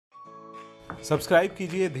Subscribe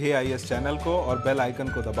कीजिए ध्येय IAS channel को और बेल आइकन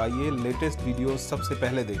को दबाइए लेटेस्ट वीडियो सबसे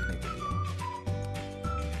पहले देखने के लिए।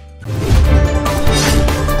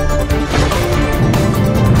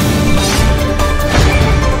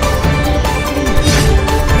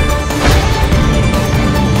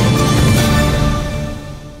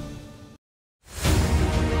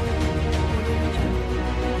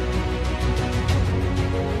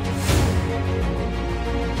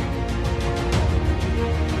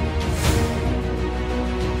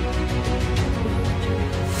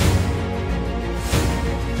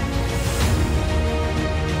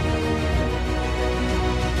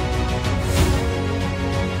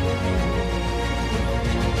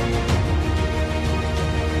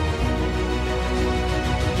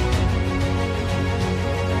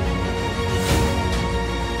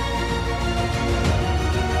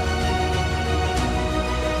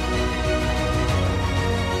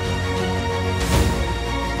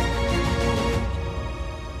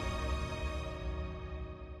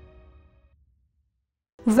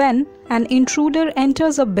 When an intruder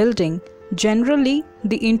enters a building, generally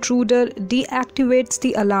the intruder deactivates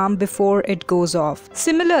the alarm before it goes off.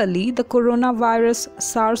 Similarly, the coronavirus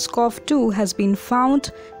Sars Cov-2 has been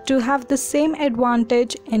found to have the same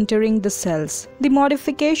advantage entering the cells. The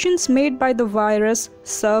modifications made by the virus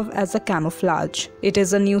serve as a camouflage. It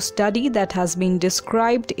is a new study that has been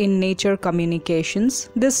described in Nature Communications.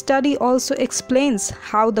 This study also explains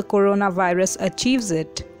how the coronavirus achieves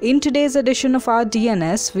it. In today's edition of our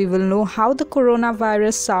DNS, we will know how the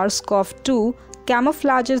coronavirus SARS-CoV-2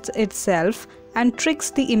 camouflages itself and tricks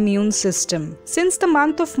the immune system. Since the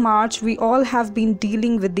month of March, we all have been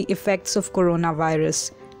dealing with the effects of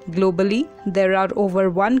coronavirus. Globally, there are over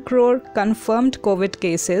 1 crore confirmed COVID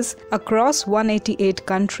cases across 188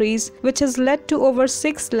 countries, which has led to over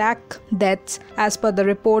 6 lakh deaths as per the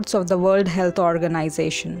reports of the World Health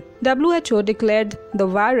Organization. WHO declared the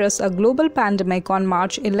virus a global pandemic on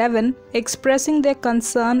March 11, expressing their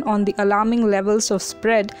concern on the alarming levels of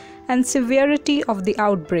spread and severity of the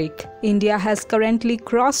outbreak. India has currently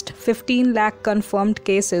crossed 15 lakh confirmed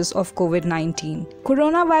cases of COVID-19.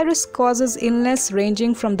 Coronavirus causes illness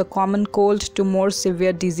ranging from the common cold to more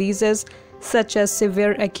severe diseases such as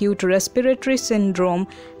severe acute respiratory syndrome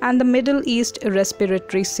and the Middle East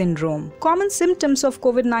respiratory syndrome. Common symptoms of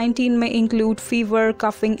COVID-19 may include fever,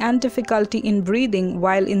 coughing, and difficulty in breathing,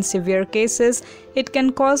 while in severe cases, it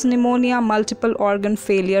can cause pneumonia, multiple organ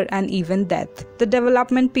failure, and even death. The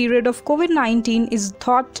development period of COVID-19 is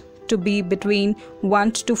thought to be between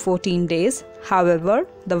 1 to 14 days. However,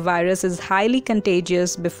 the virus is highly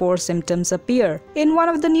contagious before symptoms appear. In one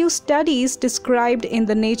of the new studies described in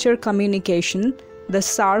the Nature Communication, the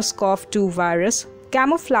SARS-CoV-2 virus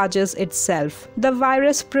camouflages itself. The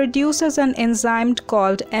virus produces an enzyme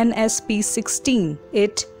called NSP16.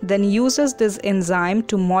 It then uses this enzyme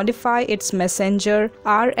to modify its messenger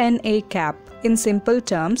RNA cap. In simple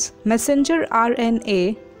terms, messenger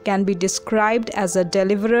RNA can be described as a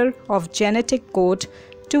deliverer of genetic code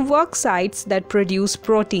to work sites that produce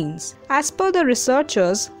proteins. As per the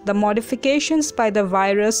researchers, the modifications by the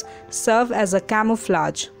virus serve as a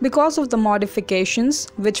camouflage. Because of the modifications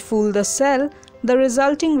which fool the cell, the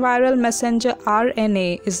resulting viral messenger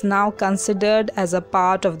RNA is now considered as a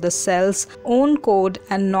part of the cell's own code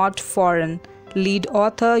and not foreign. Lead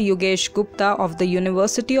author Yogesh Gupta of the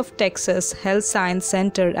University of Texas Health Science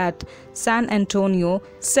Center at San Antonio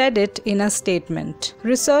said it in a statement.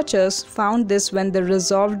 Researchers found this when they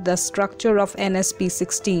resolved the structure of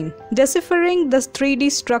NSP16. Deciphering the 3D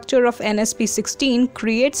structure of NSP16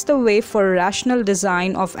 creates the way for rational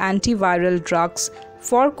design of antiviral drugs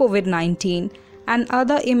for COVID-19 and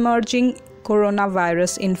other emerging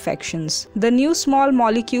coronavirus infections. The new small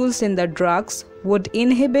molecules in the drugs would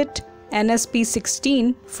inhibit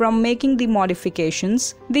NSP16 from making the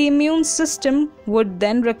modifications. The immune system would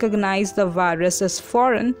then recognize the virus as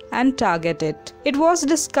foreign and target it. It was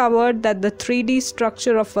discovered that the 3D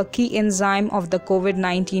structure of a key enzyme of the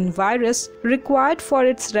COVID-19 virus required for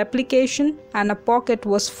its replication, and a pocket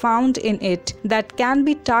was found in it that can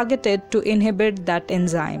be targeted to inhibit that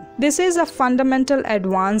enzyme. This is a fundamental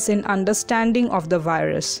advance in understanding of the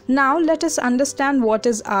virus. Now let us understand what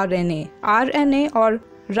is RNA. RNA, or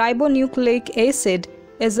ribonucleic acid,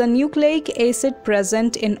 is a nucleic acid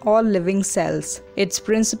present in all living cells. Its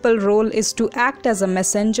principal role is to act as a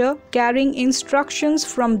messenger, carrying instructions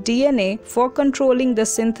from DNA for controlling the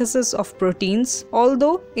synthesis of proteins,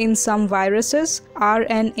 although in some viruses,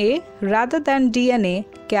 RNA rather than DNA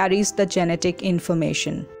carries the genetic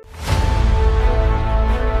information.